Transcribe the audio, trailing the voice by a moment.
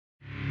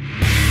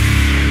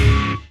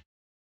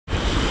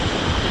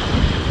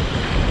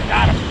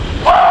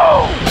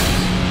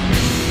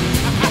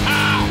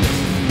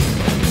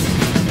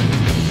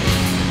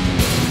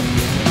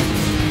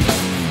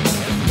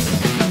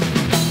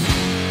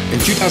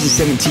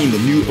2017, the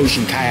new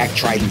ocean kayak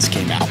Tridents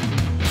came out.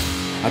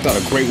 I thought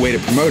a great way to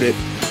promote it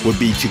would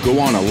be to go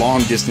on a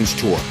long distance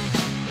tour.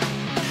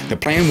 The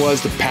plan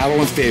was to paddle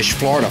and fish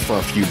Florida for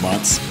a few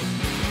months,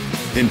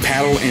 then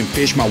paddle and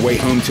fish my way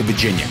home to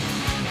Virginia.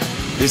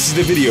 This is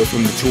the video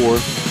from the tour,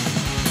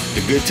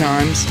 the good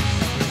times,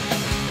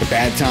 the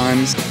bad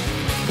times,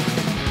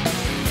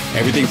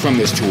 everything from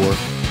this tour,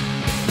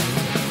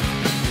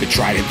 the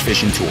Trident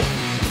fishing tour.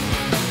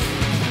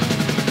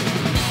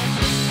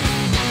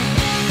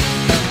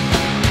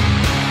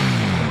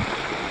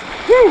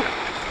 Woo!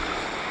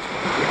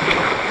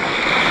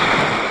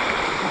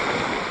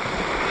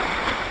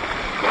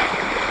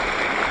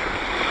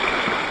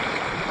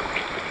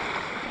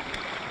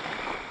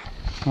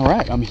 All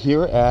right, I'm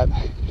here at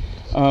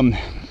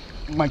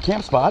my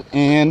camp spot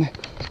and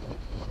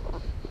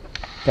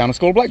found a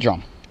skull black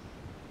drum.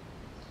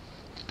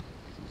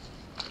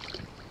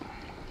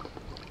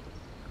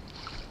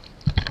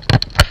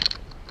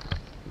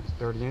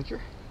 30-incher.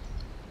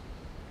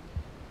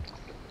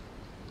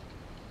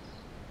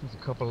 There's a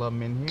couple of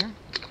them in here.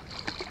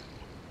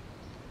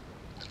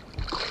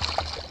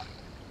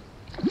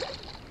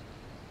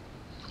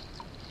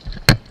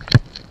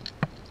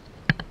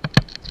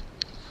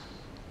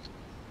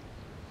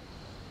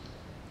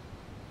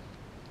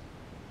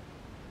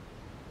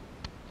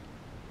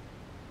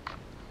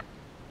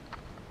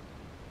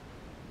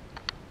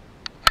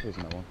 Here's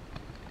another one.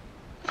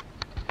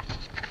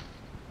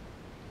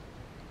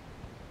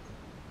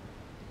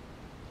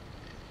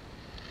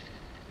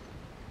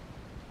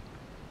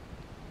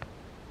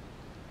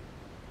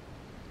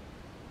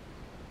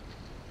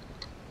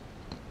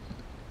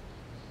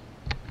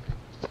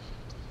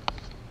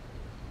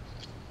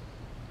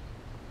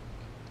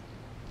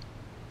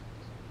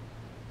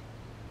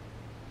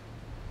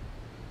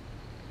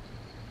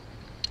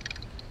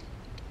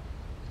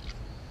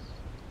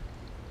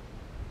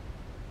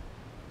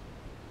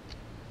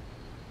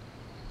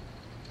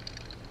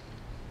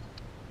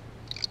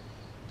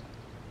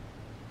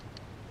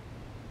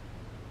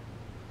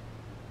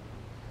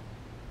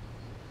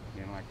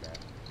 Like that.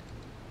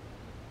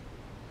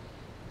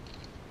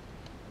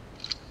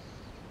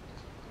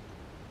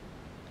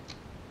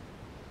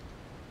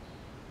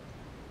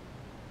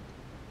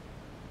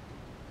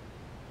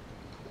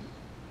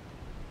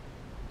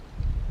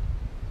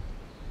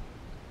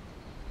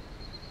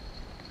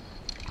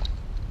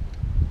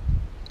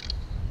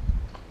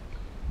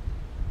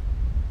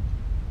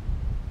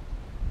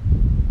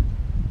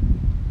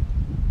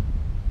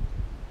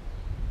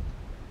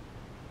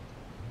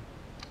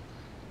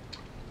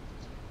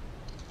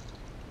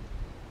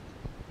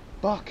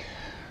 Buck.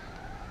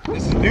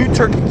 This is New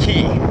Turkey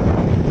Key.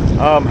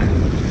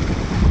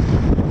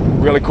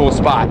 Really cool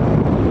spot.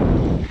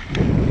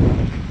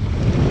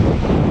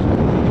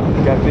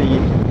 Got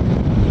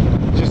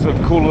just a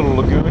cool little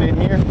lagoon in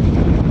here.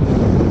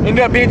 Ended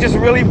up being just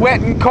really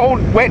wet and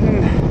cold, wet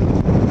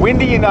and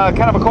windy, and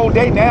kind of a cold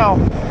day now.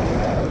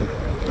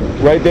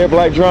 Right there,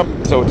 Black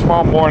Drum. So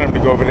tomorrow morning I'm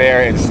gonna go over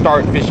there and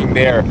start fishing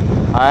there.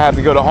 I have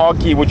to go to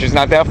Hog Key, which is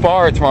not that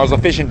far. Tomorrow's a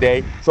fishing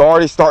day. So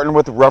already starting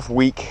with a rough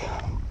week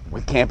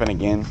with camping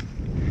again.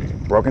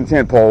 Broken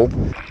tent pole.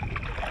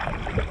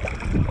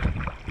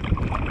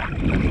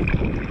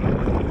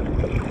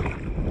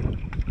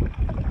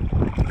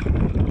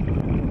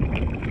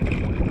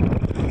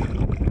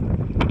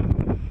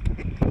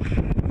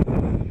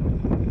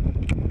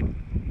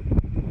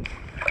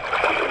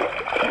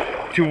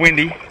 Too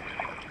windy.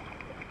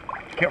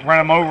 Kept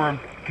running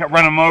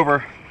them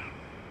over.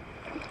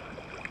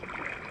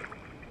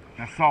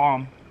 I saw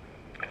them.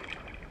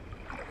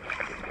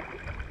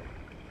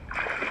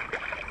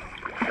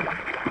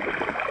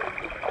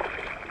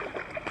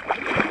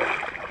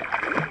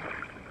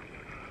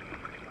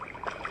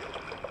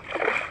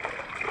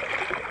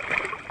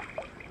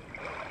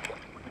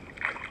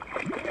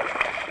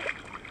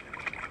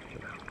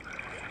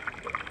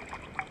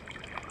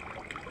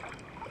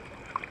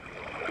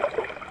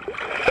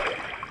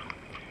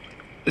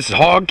 This is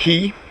Hog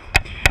Key.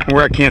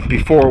 Where I camped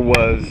before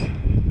was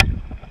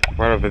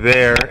right over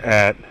there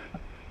at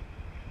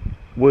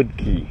Wood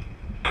Key.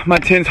 My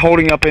tent's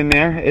holding up in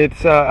there.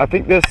 It's I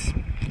think this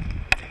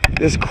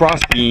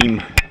cross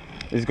beam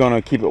is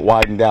gonna keep it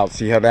widened out.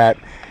 See how that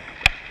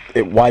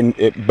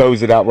it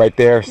bows it out right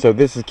there. So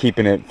this is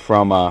keeping it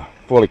from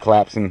fully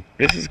collapsing.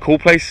 This is a cool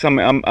place.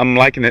 I'm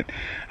liking it.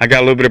 I got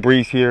a little bit of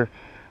breeze here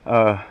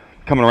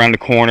coming around the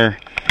corner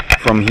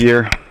from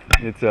here.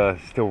 It's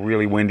still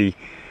really windy.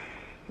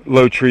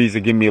 Low trees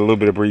are giving me a little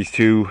bit of breeze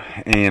too,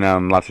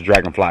 and lots of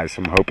dragonflies,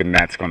 so I'm hoping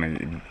that's going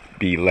to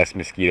be less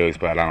mosquitoes,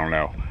 but I don't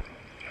know.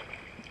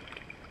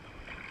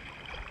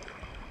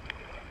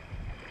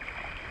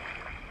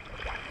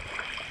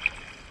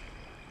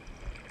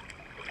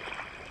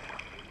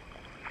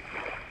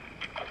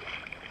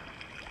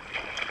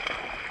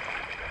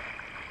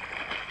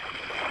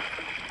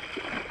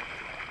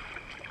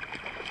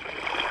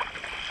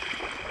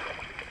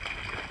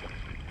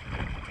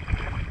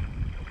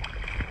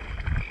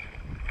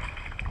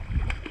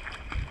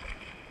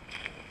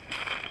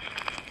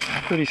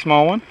 Pretty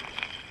small one.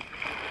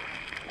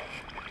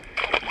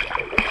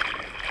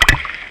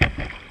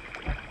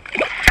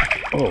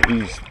 Oh,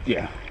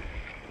 yeah.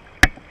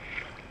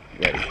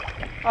 Ready.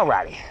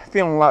 Alrighty,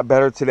 feeling a lot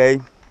better today.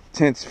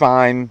 Tent's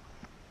fine.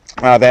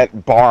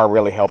 That bar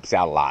really helps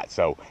out a lot.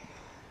 So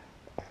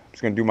I'm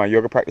just gonna do my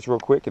yoga practice real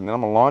quick, and then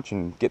I'm gonna launch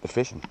and get the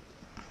fishing.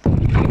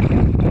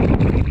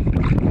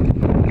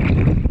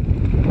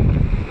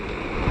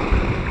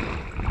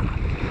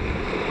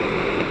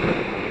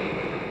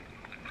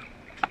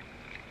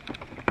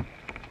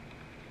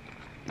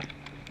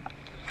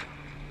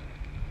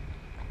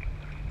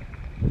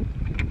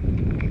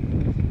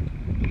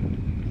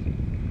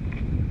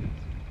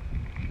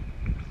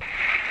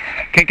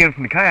 Can't get him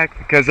from the kayak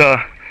because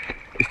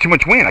it's too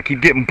much wind. I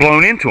keep getting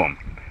blown into them.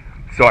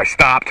 So I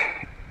stopped.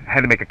 I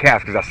had to make a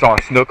cast because I saw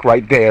a snook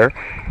right there,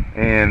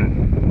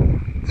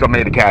 and so I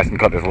made a cast and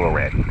caught this little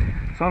red. So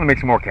I'm gonna make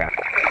some more casts.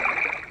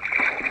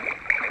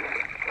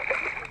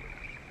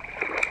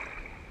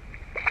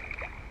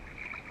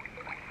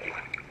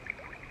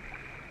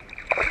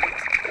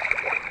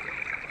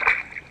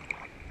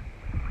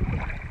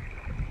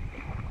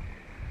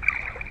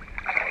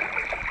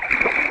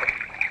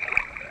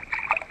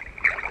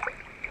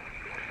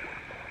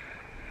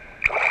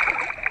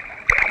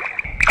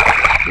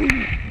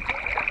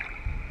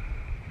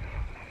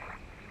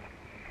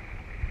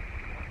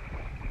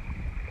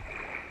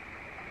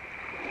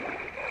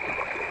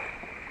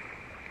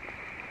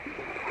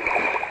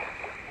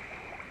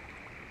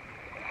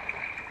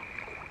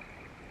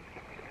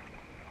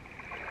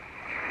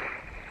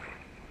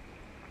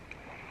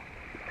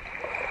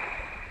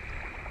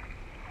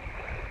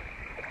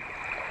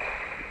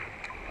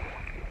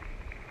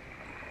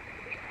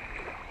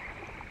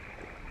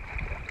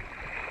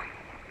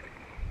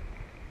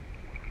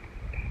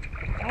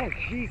 Oh,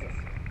 Jesus.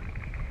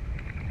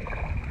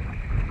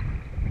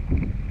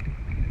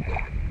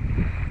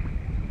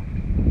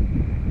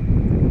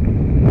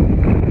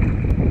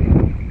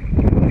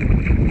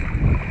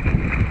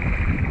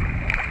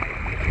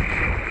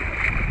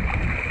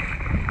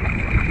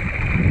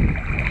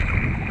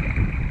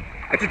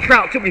 That's a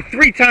trout. It took me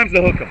 3 times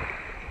to hook him.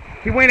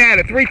 He went at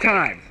it 3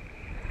 times.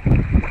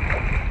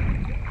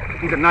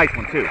 He's a nice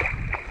one, too.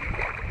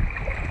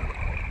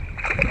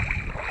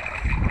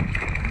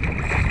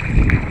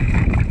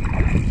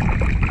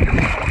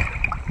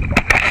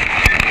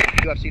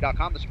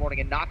 UFC.com this morning,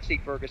 and Noxie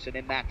Ferguson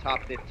in that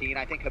top 15.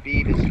 I think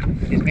Habib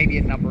is maybe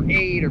at number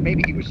 8, or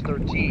maybe he was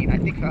 13. I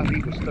think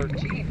Habib was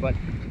 13, but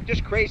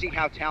just crazy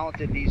how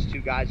talented these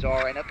two guys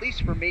are. And at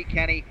least for me,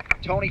 Kenny,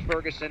 Tony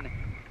Ferguson,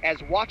 as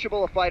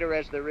watchable a fighter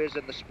as there is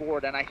in the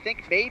sport, and I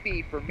think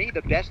maybe for me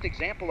the best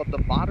example of the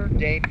modern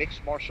day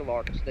mixed martial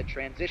artist that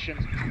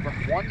transitions from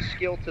one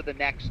skill to the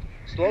next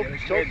so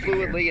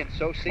fluidly and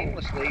so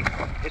seamlessly.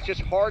 It's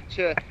just hard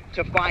to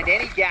find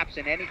any gaps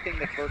in anything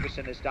that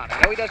Ferguson has done.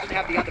 I know he doesn't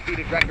have the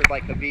undefeated record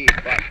like Habib,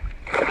 but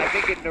I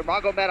think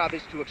Nurmagomedov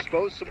is to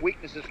expose some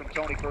weaknesses from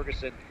Tony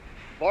Ferguson.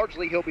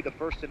 Largely, he'll be the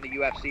first in the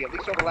UFC, at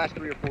least over the last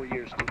 3 or 4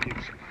 years, to do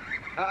so.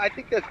 I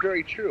think that's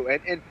very true,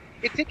 and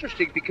it's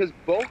interesting because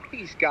both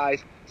these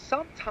guys,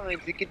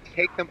 sometimes it can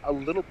take them a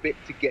little bit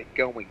to get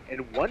going,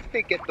 and once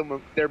they get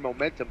their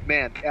momentum,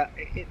 man,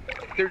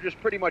 they're just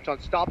pretty much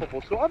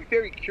unstoppable. So I'm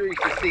very curious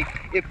to see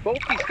if both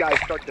these guys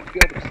start to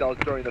feel themselves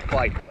during the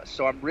fight.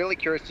 So I'm really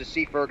curious to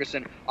see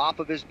Ferguson off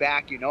of his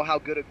back. You know how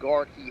good a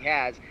guard he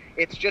has.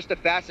 It's just a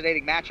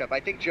fascinating matchup. I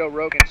think Joe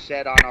Rogan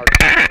said on our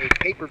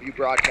pay-per-view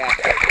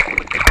broadcast that it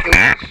was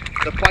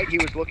the fight he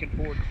was looking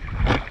forward to.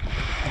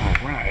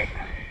 All right.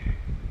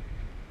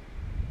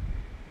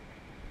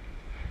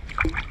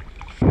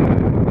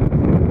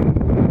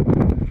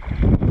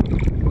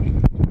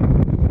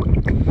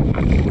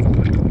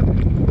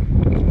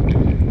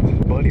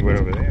 Buddy went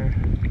over there.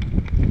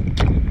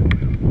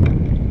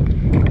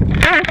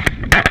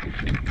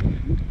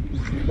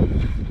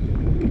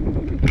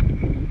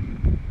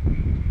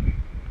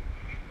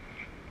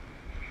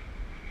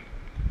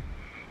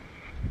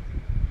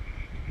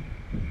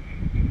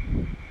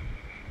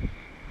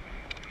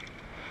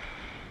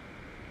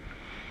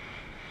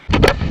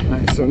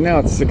 So now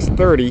it's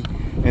 6:30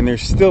 and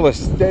there's still a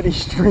steady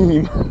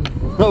stream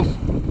of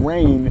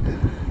rain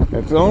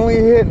that's only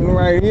hitting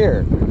right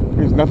here.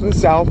 There's nothing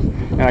south,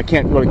 and I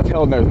can't really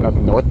tell there's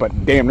nothing north, but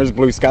damn, there's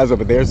blue skies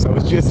over there. So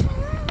it's just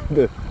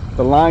the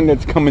line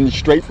that's coming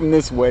straight from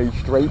this way,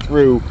 straight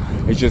through,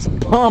 is just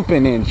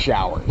pumping in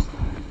showers.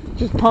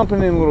 Just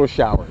pumping in little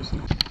showers.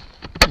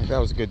 That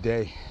was a good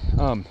day.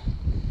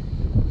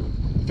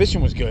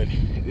 Fishing was good.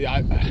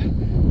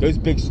 Those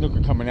big snook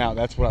are coming out.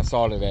 That's what I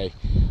saw today.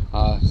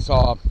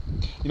 Saw,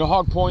 you know,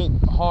 Hog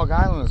Point, Hog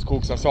Island is cool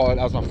because I saw it.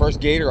 That was my first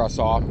gator I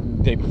saw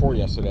the day before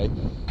yesterday.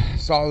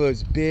 Saw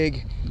those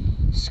big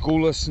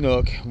schooler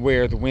snook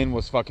where the wind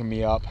was fucking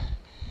me up.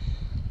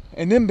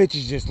 And them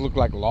bitches just look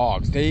like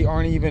logs. They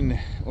aren't even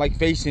like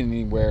facing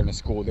anywhere in the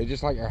school. They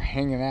just like are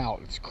hanging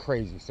out. It's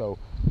crazy. So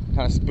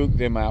kind of spooked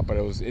them out, but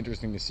it was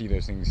interesting to see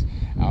those things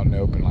out in the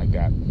open like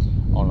that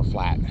on a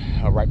flat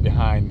right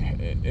behind.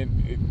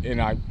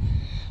 And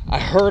I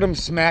heard them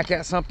smack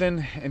at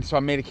something, and so I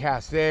made a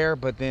cast there,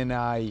 but then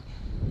I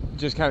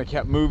just kind of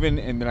kept moving,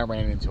 and then I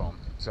ran into them.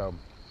 So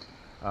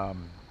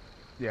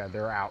yeah,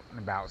 they're out and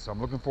about. So I'm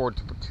looking forward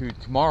to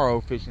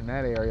tomorrow fishing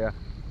that area,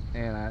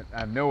 and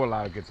I know a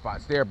lot of good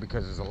spots there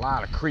because there's a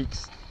lot of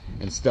creeks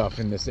and stuff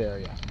in this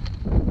area.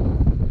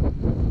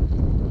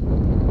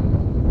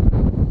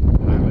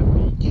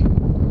 Island Beach.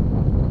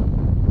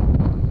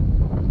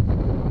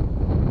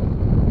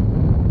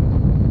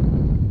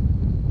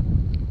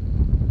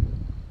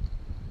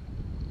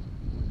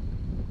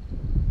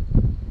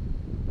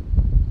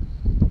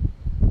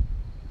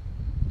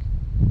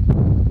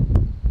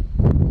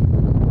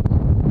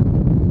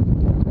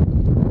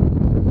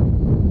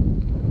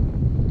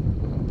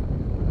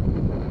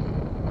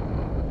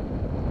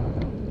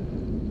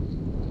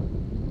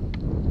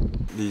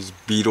 These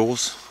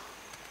beetles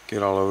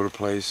get all over the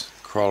place,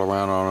 crawl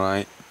around all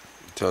night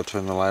until I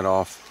turn the light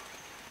off.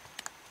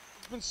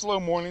 It's been slow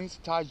mornings.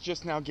 Tide's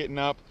just now getting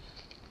up,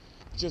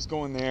 just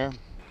going there.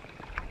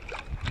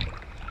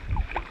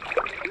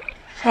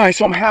 All right,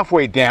 so I'm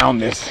halfway down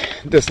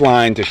this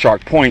line to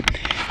Shark Point,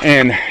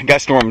 and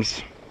got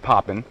storms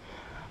popping.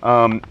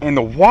 And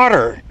the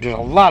water, there's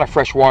a lot of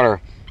fresh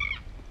water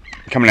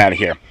coming out of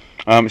here.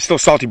 It's still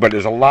salty, but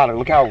there's a lot of,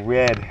 look how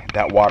red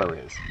that water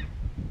is.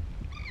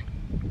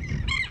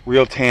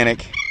 Real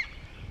tannic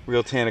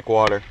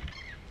water.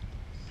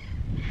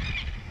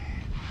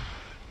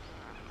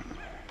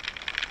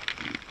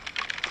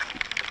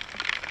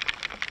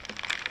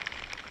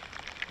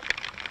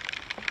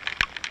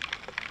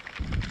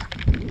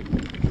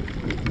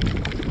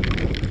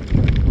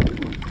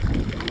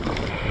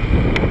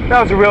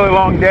 That was a really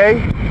long day.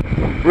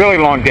 Really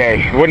long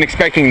day. I wasn't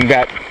expecting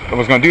that I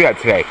was going to do that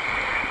today.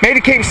 Made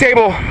it Cape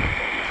Sable,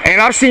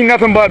 and I've seen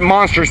nothing but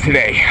monsters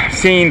today. I've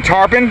seen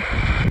tarpon.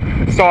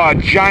 Saw a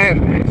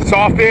giant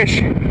sawfish,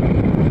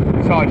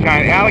 saw a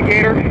giant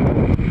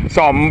alligator,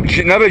 saw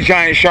another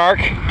giant shark,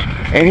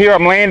 and here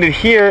I'm landed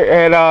here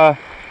at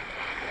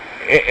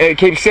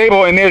Cape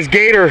Sable, and there's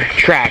gator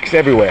tracks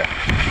everywhere.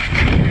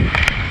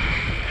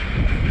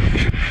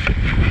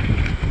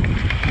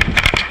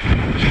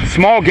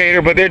 Small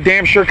gator, but they're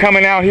damn sure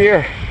coming out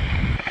here.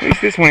 At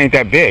least this one ain't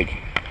that big.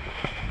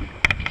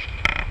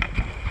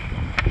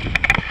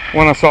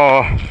 One I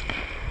saw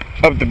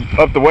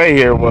up the way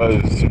here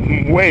was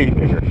way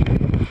bigger.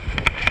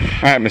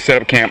 All right, I'm gonna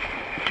set up camp.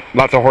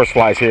 Lots of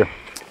horseflies here.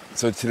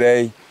 So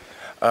today,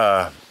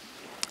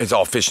 it's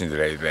all fishing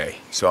today.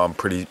 So I'm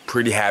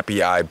pretty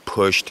happy. I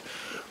pushed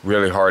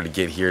really hard to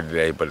get here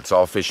today, but it's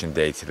all fishing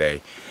day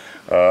today.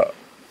 All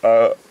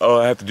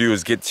I have to do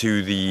is get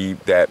to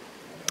that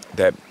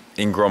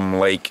Ingram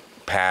Lake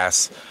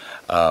Pass,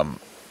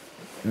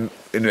 in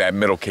that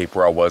middle cape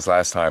where I was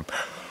last time,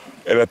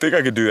 and I think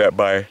I could do that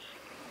by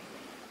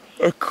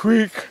a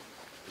creek.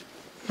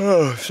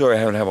 Oh, sorry, I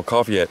haven't had my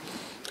coffee yet.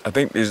 I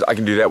think I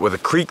can do that with a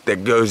creek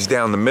that goes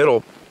down the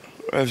middle.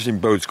 I've seen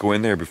boats go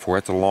in there before.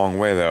 It's a long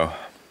way though,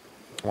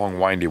 long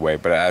windy way.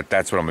 But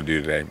that's what I'm gonna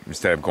do today.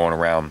 Instead of going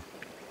around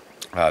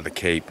the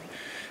cape,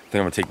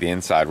 then I'm gonna take the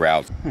inside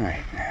route. All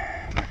right,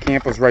 my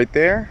camp is right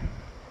there.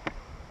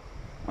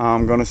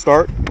 I'm gonna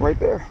start right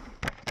there.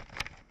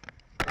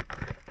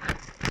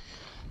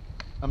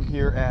 I'm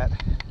here at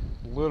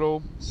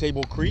Little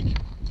Sable Creek.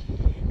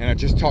 And I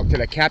just talked to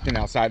the captain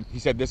outside. He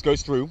said this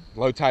goes through.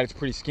 Low tide is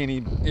pretty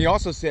skinny. He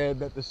also said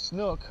that the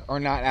snook are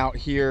not out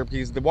here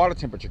because the water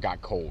temperature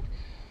got cold.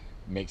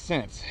 Makes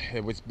sense.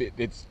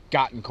 It's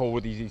gotten cold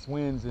with these east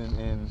winds,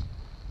 and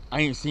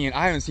I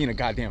haven't seen a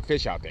goddamn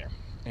fish out there.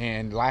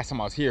 And last time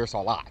I was here, I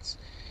saw lots.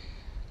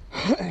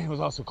 It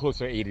was also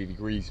closer to 80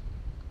 degrees.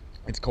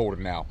 It's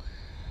colder now.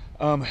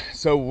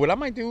 So what I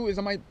might do is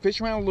I might fish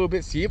around a little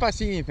bit, see if I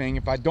see anything.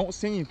 If I don't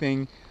see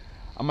anything,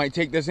 I might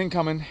take this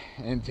incoming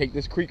and take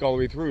this creek all the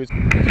way through.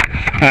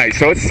 Alright,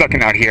 so it's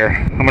sucking out here.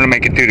 I'm gonna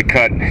make it through the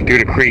cut, through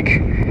the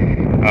creek.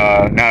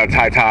 Now it's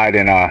high tide,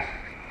 and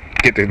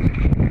get to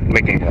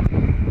Lake Ingram.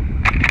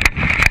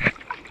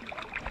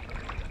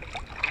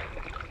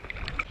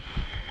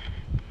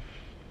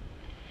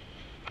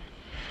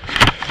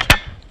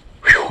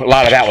 Whew, a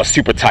lot of that was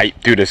super tight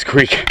through this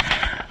creek.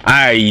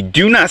 I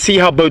do not see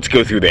how boats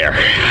go through there.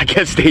 I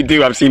guess they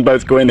do. I've seen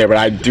boats go in there, but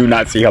I do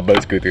not see how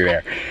boats go through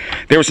there.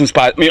 There were some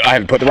spots. I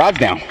had to put the rods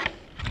down.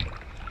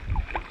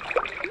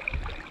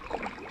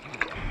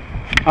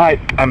 All right,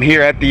 I'm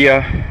here at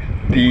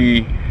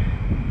the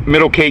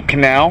Middle Cape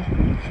Canal.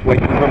 Like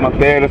from up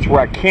there, that's where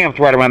I camped,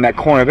 right around that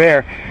corner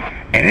there,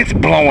 and it's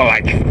blowing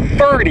like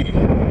 30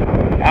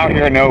 out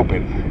here in the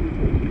open.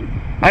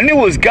 I knew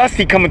it was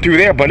gusty coming through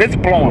there, but it's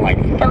blowing like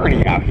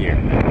 30 out here.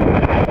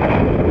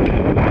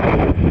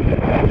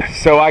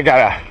 So I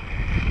gotta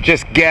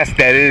just guess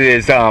that it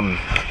is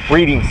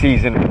breeding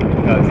season,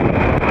 because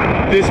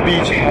this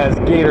beach has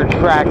gator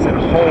tracks and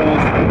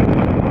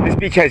holes. This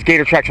beach has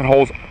gator tracks and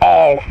holes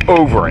all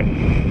over it.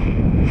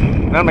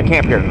 And I'm gonna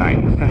camp here tonight.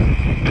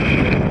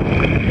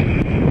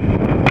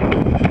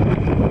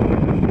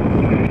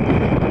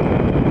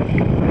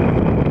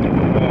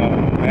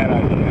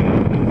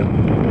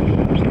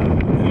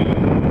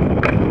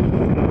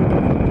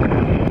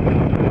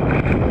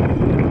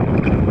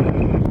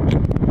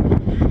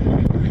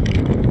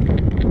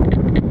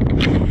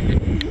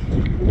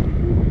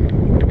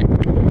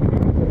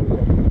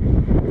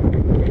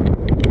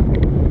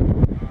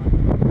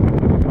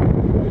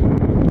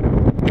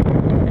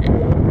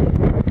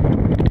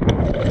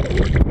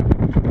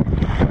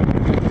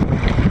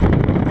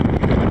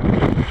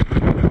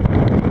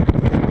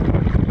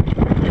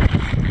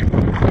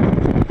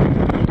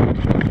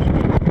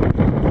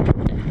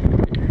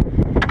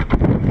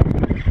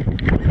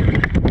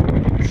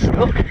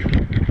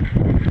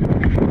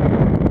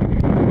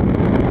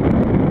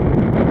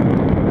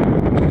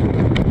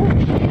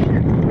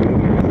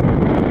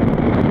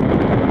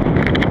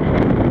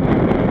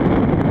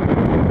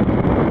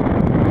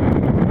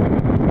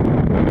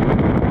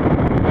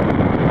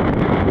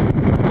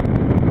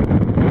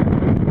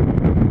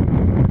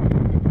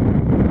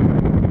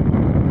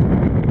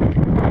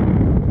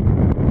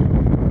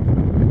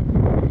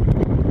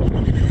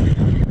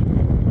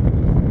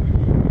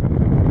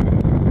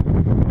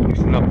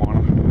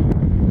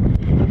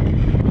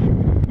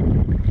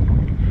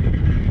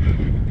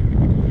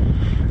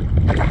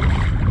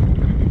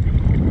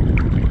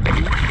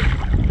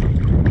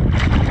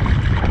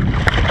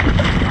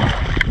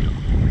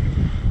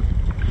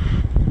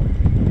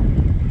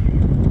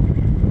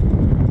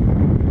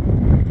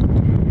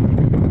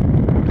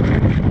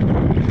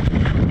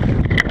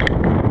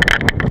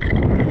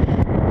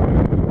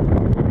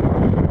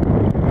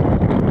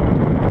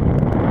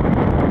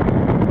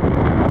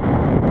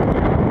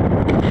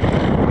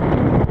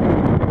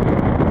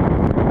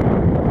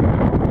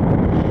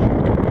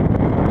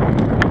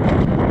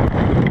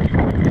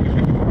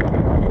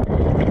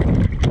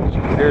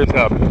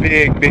 There's a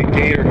big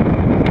gator.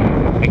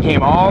 He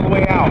came all the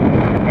way out.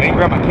 I didn't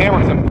grab my camera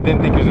because I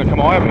didn't think he was going to come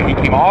all the way, but he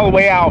came all the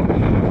way out,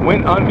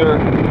 went under,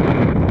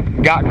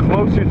 got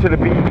closer to the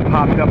beach,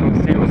 popped up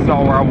and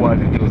saw where I was,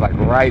 and he was like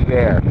right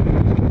there.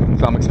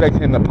 So I'm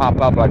expecting him to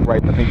pop up like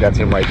right, I think that's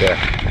him right there.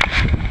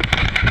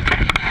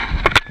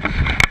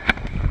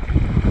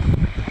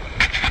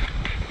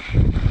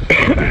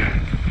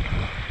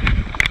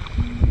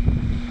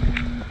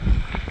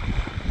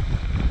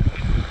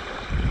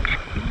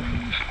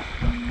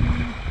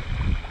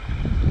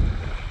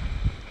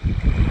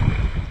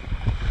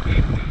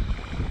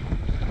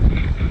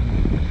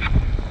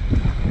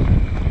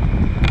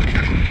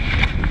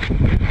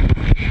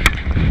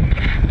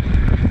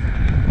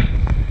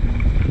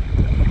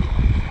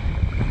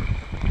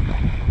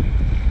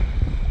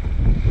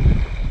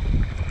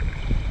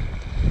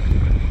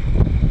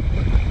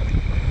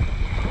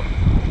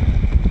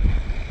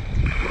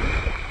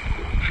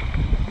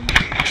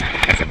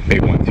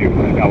 Big one too.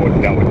 That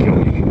would kill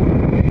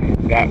me.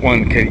 That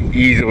one could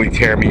easily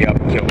tear me up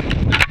and kill me.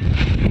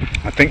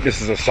 I think this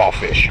is a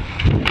sawfish.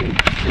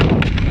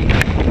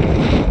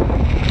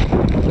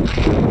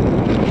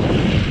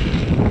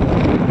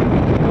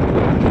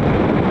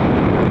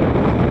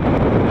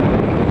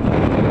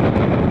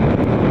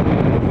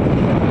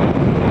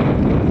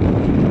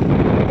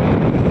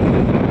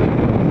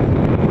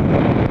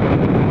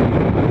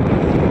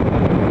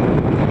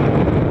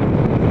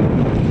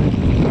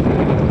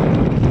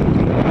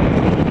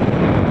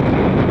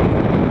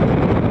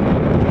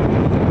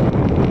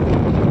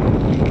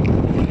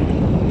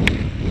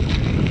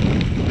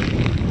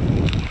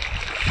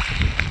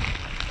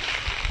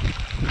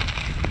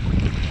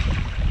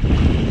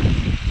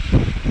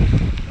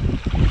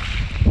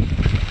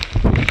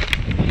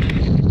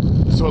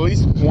 So at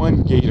least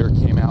one gator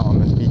came out on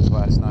this beach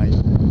last night.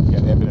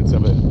 Got evidence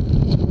of it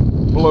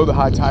below the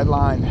high tide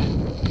line.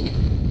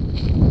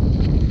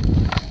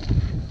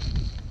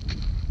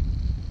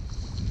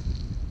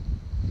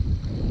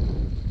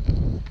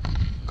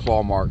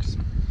 Claw marks.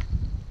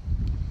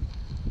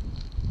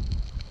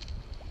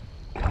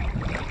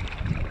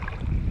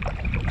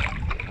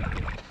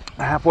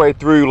 Halfway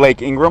through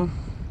Lake Ingram,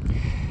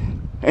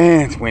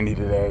 and it's windy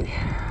today,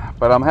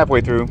 but I'm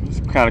halfway through. It's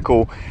kind of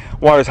cool.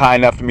 Water's high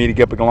enough for me to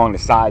get up along the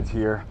sides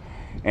here,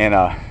 and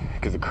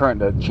because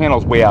the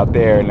channel's way out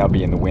there, and I'll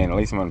be in the wind. At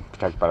least I'm gonna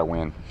protect by the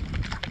wind.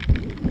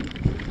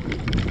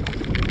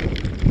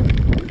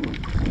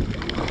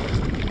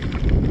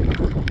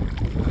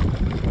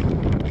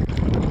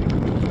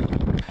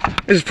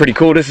 This is pretty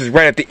cool. This is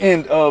right at the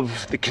end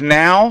of the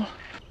canal.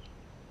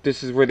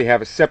 This is where they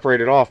have it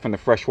separated off from the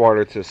fresh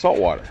water to the salt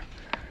water.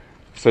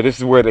 So this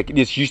is where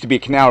this used to be a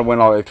canal that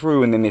went all the way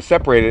through, and then they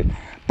separated it,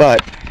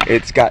 but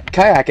it's got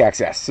kayak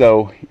access.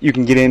 So you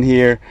can get in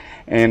here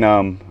and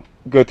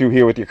go through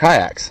here with your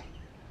kayaks.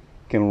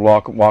 You can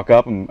walk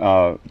up and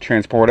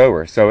transport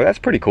over. So that's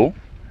pretty cool.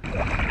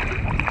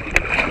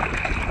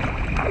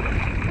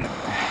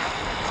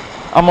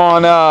 I'm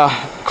on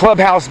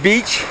Clubhouse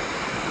Beach,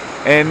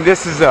 and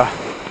this is a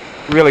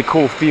really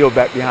cool field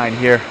back behind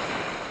here.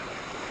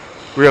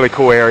 Really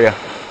cool area.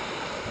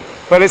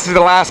 But this is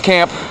the last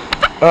camp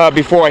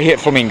before I hit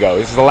Flamingo.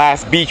 This is the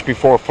last beach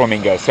before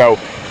Flamingo. So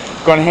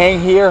I'm gonna hang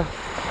here.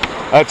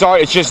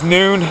 It's just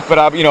noon, but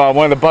I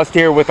wanted to bust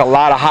here with a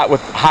lot of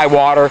high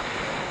water.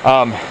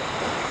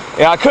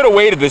 Yeah, I could have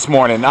waited this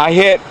morning. I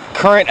hit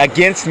current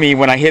against me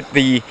when I hit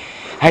the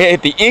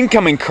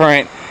incoming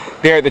current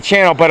there at the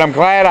channel, but I'm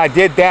glad I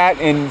did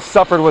that and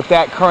suffered with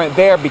that current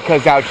there,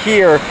 because out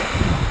here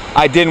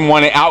I didn't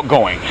want it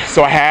outgoing.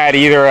 So I had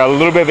either a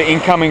little bit of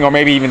incoming or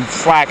maybe even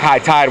slack high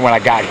tide when I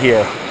got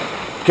here,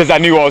 because I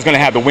knew I was going to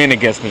have the wind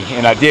against me,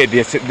 and I did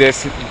this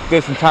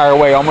entire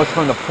way, almost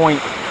from the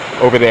point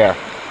over there,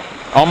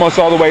 almost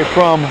all the way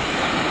from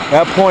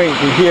that point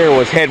to here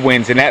was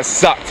headwinds, and that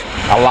sucked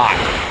a lot.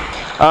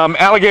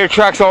 Alligator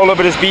tracks all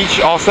over this beach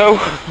also.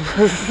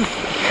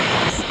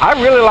 I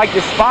really like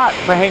this spot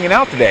for hanging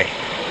out today.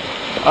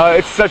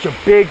 It's such a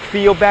big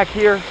field back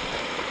here.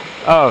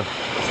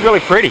 It's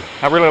really pretty.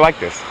 I really like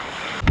this.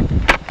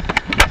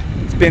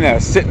 It's been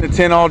sitting in the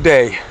tent all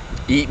day,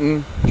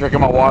 eating,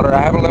 drinking my water.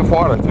 I haven't left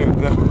water too.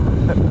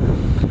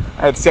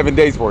 I had 7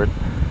 days worth,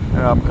 and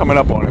I'm coming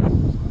up on it.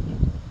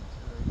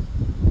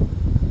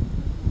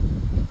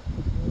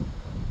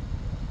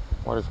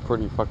 Water's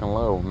pretty fucking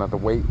low. I'm gonna have to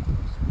wait.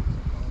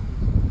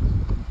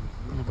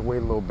 A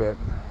little bit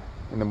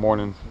in the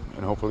morning,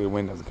 and hopefully the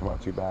wind doesn't come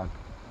out too bad.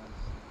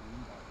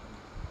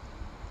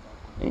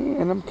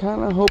 And I'm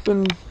kind of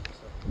hoping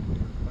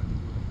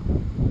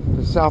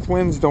the south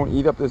winds don't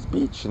eat up this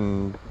beach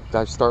and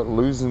I start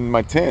losing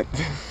my tent.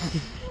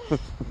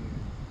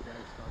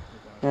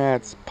 Yeah,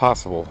 it's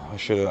possible. I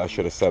should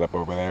have set up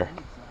over there.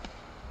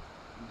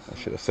 I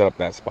should have set up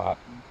that spot,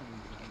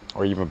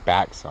 or even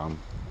back some,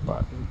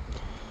 but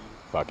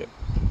fuck it.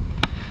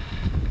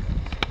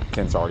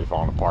 Tent's already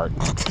falling apart.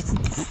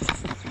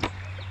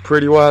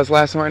 Pretty wise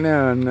last night right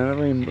now,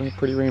 and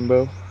pretty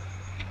rainbow.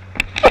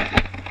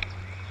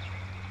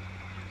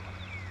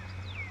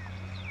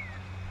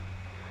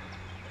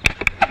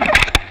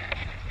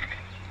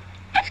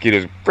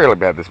 Mosquitoes fairly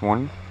bad this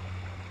morning.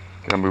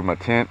 Gotta move my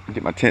tent,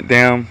 get my tent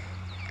down,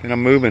 and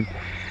I'm moving.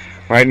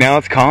 Right now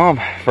it's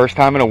calm. First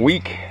time in a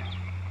week.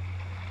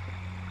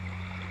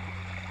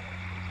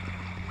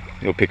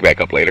 You'll pick back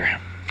up later.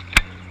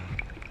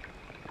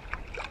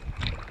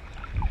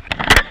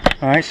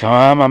 Alright, so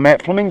I'm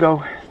at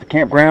Flamingo, the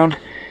campground.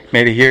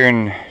 Made it here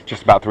in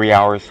just about 3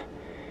 hours.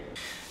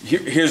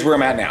 Here's where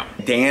I'm at now.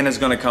 Dan is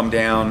gonna come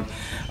down,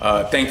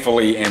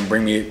 thankfully, and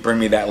bring me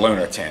that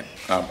loaner tent.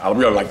 I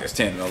really like this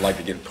tent, and I'd like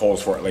to get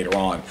poles for it later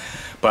on.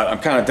 But I'm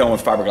kind of done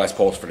with fiberglass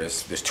poles for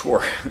this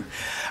tour.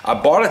 I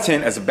bought a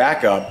tent as a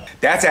backup.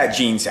 That's at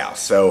Gene's house,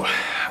 so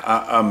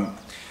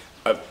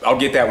I'll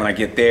get that when I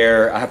get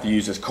there. I have to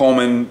use this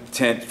Coleman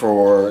tent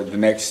for the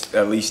next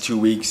at least 2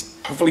 weeks.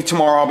 Hopefully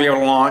tomorrow I'll be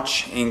able to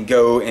launch and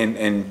go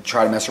and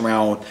try to mess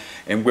around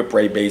in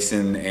Whipray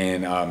Basin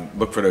and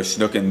look for those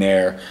snook in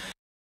there.